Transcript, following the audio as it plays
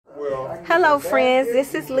Hello friends,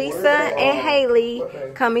 this is Lisa and Haley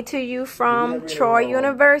coming to you from Troy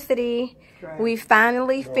University. We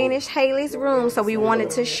finally finished Haley's room, so we wanted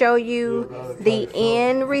to show you the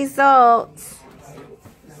end results.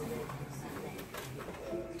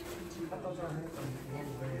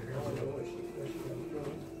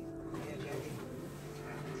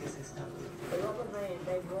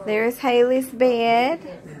 There's Haley's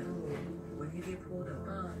bed.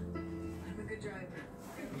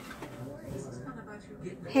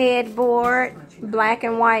 Headboard, black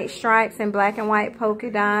and white stripes and black and white polka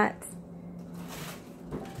dots.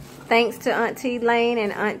 Thanks to Auntie Lane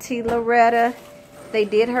and Auntie Loretta, they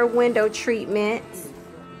did her window treatments.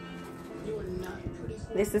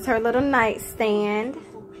 This is her little nightstand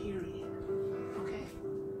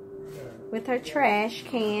with her trash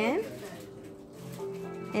can.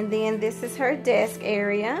 And then this is her desk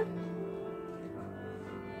area.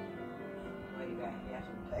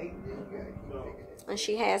 And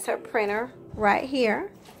she has her printer right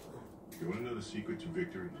here. You want to know the secret to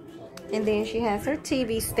victory? And then she has her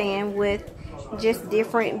TV stand with just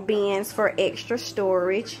different bins for extra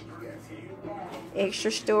storage. Extra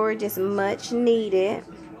storage is much needed.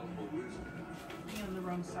 On the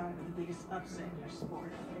wrong side of the biggest upset in your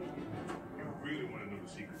sport. You really want to know the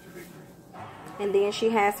secret to victory? And then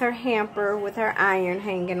she has her hamper with her iron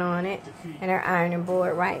hanging on it. And her ironing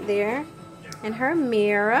board right there. And her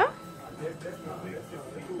mirror.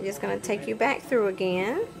 I'm just going to take you back through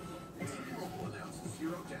again.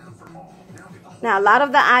 Now, a lot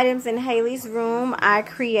of the items in Haley's room, I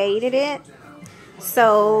created it.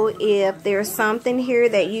 So, if there's something here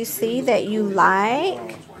that you see that you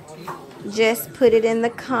like, just put it in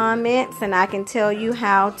the comments and I can tell you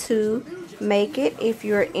how to make it if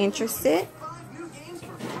you're interested.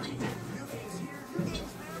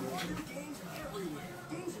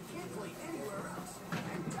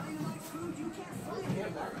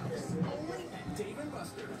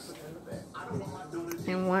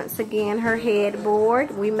 And once again, her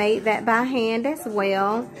headboard, we made that by hand as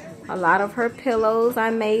well. A lot of her pillows I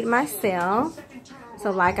made myself.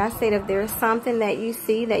 So like I said, if there's something that you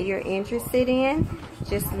see that you're interested in,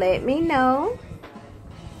 just let me know.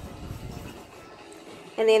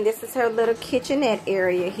 And then this is her little kitchenette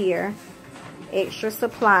area here. Extra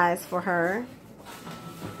supplies for her.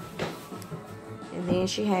 And then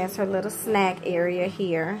she has her little snack area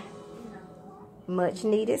here. Much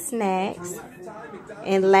needed snacks.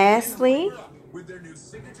 And lastly,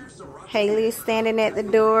 Haley is standing at the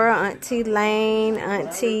door, Auntie Lane,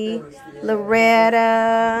 Auntie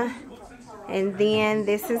Loretta, and then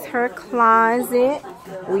this is her closet.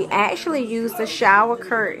 We actually used a shower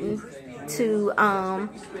curtain to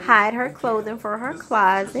hide her clothing for her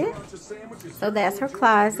closet. So that's her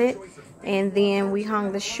closet. And then we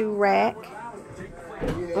hung the shoe rack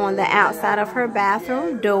on the outside of her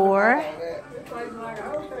bathroom door.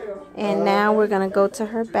 And now we're going to go to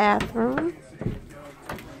her bathroom.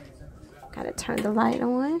 Got to turn the light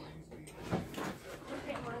on.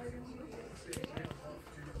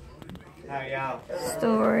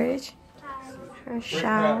 Storage. Her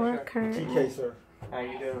shower curtain. TK, sir. How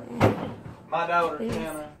you doing? My daughter,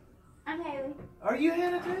 Hannah. I'm Haley. Are you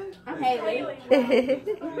Hannah too? I'm Haley.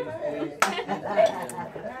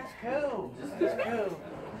 That's cool. That's cool.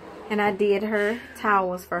 And I did her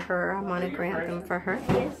towels for her. I monogrammed them for her.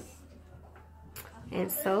 Yes. And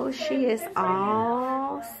so she is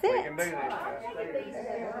all set.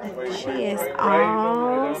 She is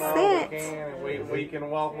all set. We can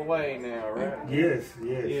walk away now, right? Yes,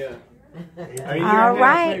 yes. Yeah. All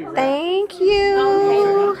right. Thank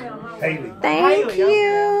you. Haley. Thank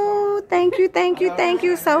you. Thank you, thank you, thank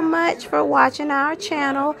you so much for watching our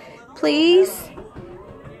channel. Please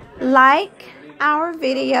like our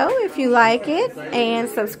video if you like it and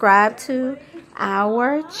subscribe to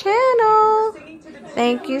our channel.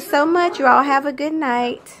 Thank you so much. You all have a good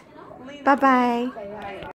night. Bye-bye.